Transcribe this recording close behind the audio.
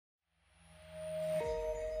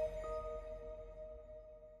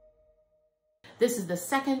This is the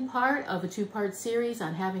second part of a two-part series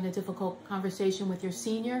on having a difficult conversation with your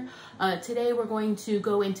senior. Today we're going to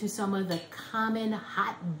go into some of the common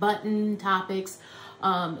hot button topics,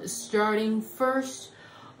 starting first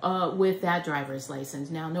with that driver's license.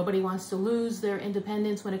 Now, nobody wants to lose their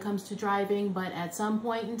independence when it comes to driving, but at some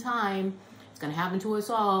point in time, it's going to happen to us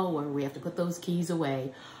all where we have to put those keys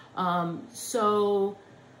away. So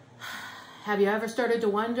have you ever started to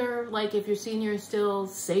wonder, like, if your senior is still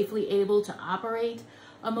safely able to operate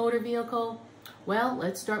a motor vehicle? Well,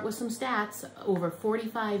 let's start with some stats. Over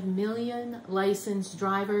 45 million licensed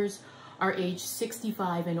drivers are age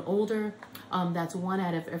 65 and older. That's 1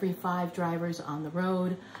 out of every 5 drivers on the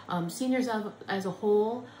road. Seniors as a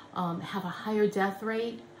whole have a higher death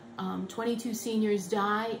rate. 22 seniors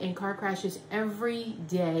die in car crashes every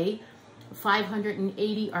day.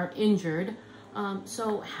 580 are injured.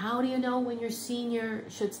 So how do you know when your senior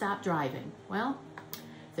should stop driving? Well,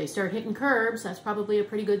 if they start hitting curbs, that's probably a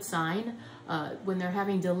pretty good sign. When they're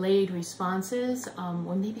having delayed responses,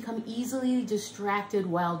 when they become easily distracted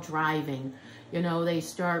while driving, you know, they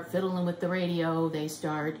start fiddling with the radio, they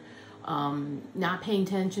start not paying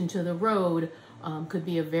attention to the road, could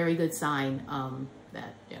be a very good sign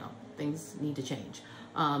that, you know, things need to change.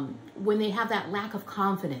 When they have that lack of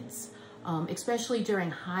confidence, especially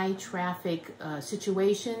during high traffic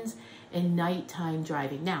situations and nighttime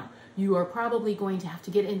driving. Now, you are probably going to have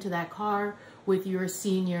to get into that car with your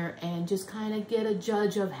senior and just kind of get a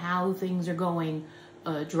judge of how things are going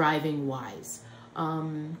driving wise.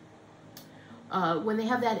 When they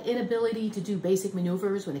have that inability to do basic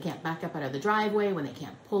maneuvers, when they can't back up out of the driveway, when they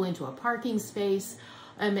can't pull into a parking space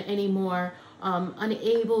anymore,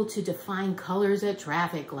 unable to define colors at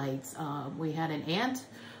traffic lights. We had an aunt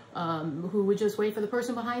who would just wait for the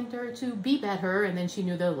person behind her to beep at her, and then she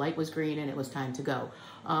knew the light was green and it was time to go.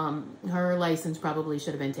 Her license probably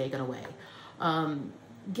should have been taken away.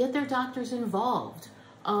 Get their doctors involved.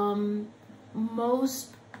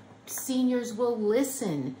 Most seniors will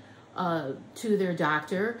listen to their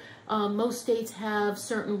doctor. Most states have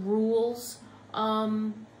certain rules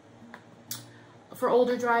for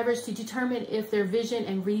older drivers to determine if their vision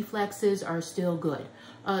and reflexes are still good.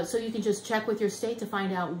 So you can just check with your state to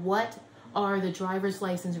find out what are the driver's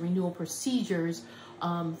license renewal procedures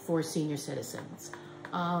for senior citizens.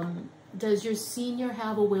 Does your senior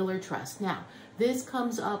have a will or trust? Now, this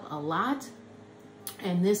comes up a lot,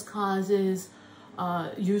 and this causes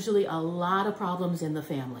usually a lot of problems in the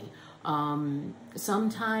family.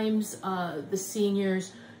 Sometimes the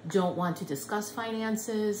seniors don't want to discuss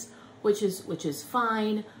finances, which is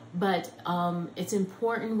fine, but it's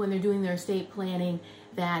important when they're doing their estate planning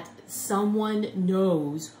that someone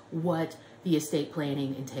knows what the estate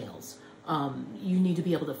planning entails. You need to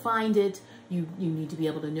be able to find it. You need to be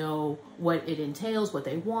able to know what it entails, what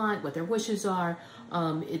they want, what their wishes are.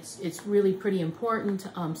 It's really pretty important.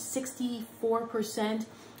 64%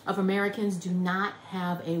 of Americans do not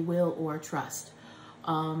have a will or trust.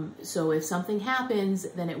 So if something happens,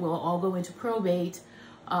 then it will all go into probate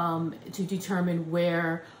to determine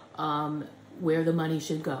where the money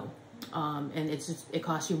should go. And it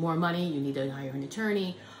costs you more money. You need to hire an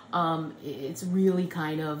attorney. It's really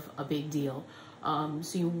kind of a big deal.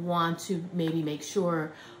 So you want to maybe make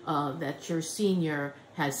sure that your senior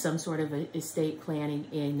has some sort of estate planning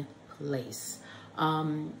in place.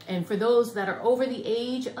 And for those that are over the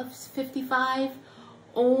age of 55,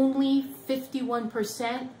 only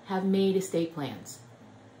 51% have made estate plans.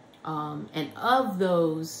 And of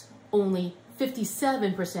those, only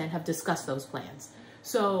 57% have discussed those plans.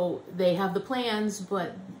 So they have the plans,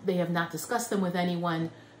 but they have not discussed them with anyone,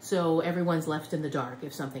 so everyone's left in the dark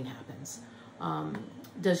if something happens.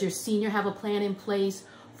 Does your senior have a plan in place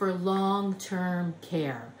for long-term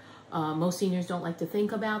care? Most seniors don't like to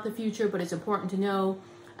think about the future, but it's important to know,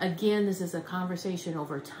 again, this is a conversation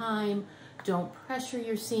over time. Don't pressure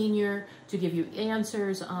your senior to give you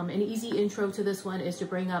answers. An easy intro to this one is to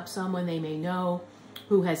bring up someone they may know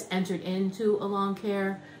who has entered into a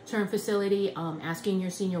long-term facility, asking your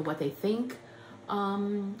senior what they think.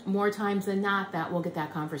 More times than not, that will get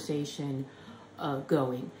that conversation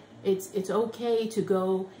going. It's okay to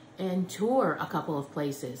go and tour a couple of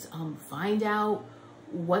places. Find out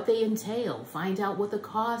what they entail. Find out what the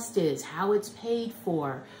cost is, how it's paid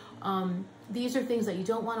for. These are things that you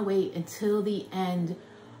don't want to wait until the end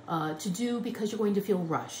to do, because you're going to feel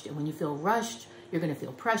rushed. And when you feel rushed, you're going to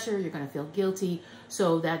feel pressure, you're going to feel guilty.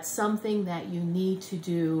 So that's something that you need to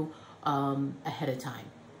do ahead of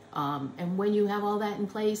time. And when you have all that in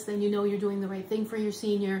place, then you know you're doing the right thing for your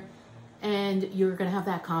senior, and you're going to have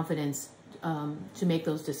that confidence to make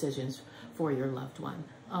those decisions for your loved one.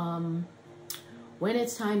 when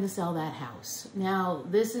it's time to sell that house. Now,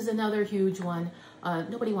 this is another huge one.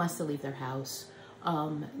 Nobody wants to leave their house.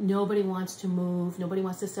 Nobody wants to move. Nobody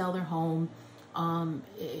wants to sell their home.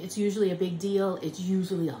 It's usually a big deal. It's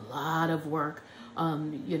usually a lot of work.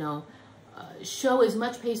 Show as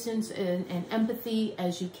much patience and empathy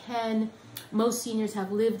as you can. Most seniors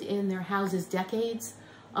have lived in their houses decades,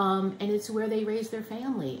 and it's where they raise their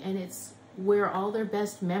family, and it's where all their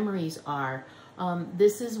best memories are.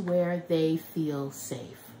 This is where they feel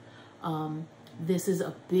safe. This is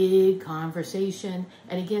a big conversation,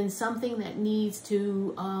 and again, something that needs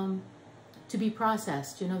to be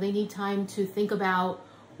processed. They need time to think about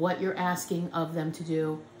what you're asking of them to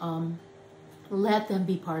do. Let them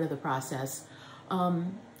be part of the process.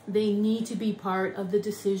 They need to be part of the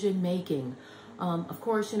decision making. Of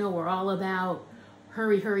course, we're all about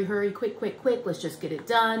hurry, hurry, hurry, quick, quick, quick. Let's just get it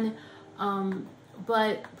done.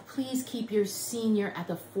 But please keep your senior at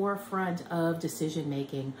the forefront of decision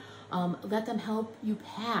making. Let them help you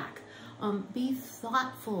pack. Be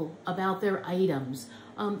thoughtful about their items.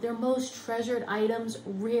 Their most treasured items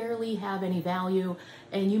rarely have any value,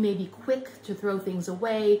 and you may be quick to throw things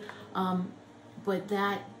away, but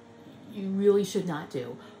that you really should not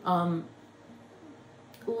do.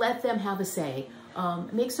 Let them have a say.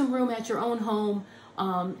 Make some room at your own home,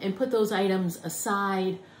 and put those items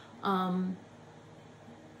aside.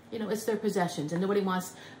 It's their possessions, and nobody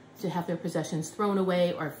wants to have their possessions thrown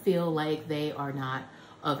away or feel like they are not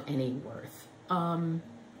of any worth.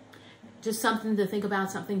 Just something to think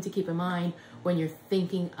about, something to keep in mind when you're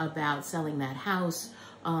thinking about selling that house.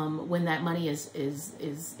 When that money is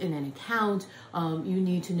in an account, you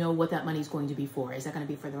need to know what that money is going to be for. Is that going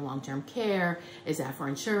to be for their long-term care? Is that for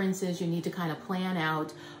insurances? You need to kind of plan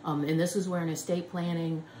out. And this is where an estate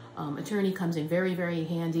planning attorney comes in very, very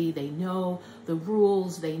handy. They know the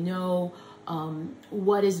rules. They know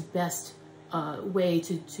what is best way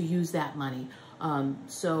to use that money.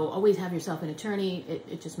 So always have yourself an attorney.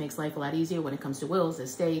 It just makes life a lot easier when it comes to wills,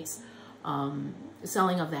 estates,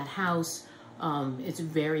 selling of that house. It's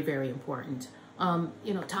very, very important.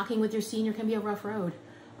 Talking with your senior can be a rough road,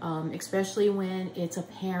 especially when it's a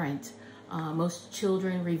parent. Most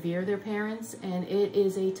children revere their parents, and it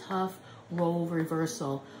is a tough role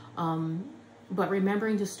reversal. But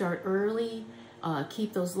remembering to start early,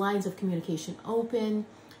 keep those lines of communication open,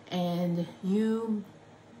 and you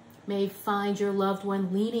may find your loved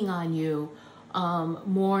one leaning on you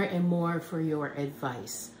more and more for your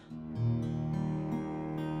advice.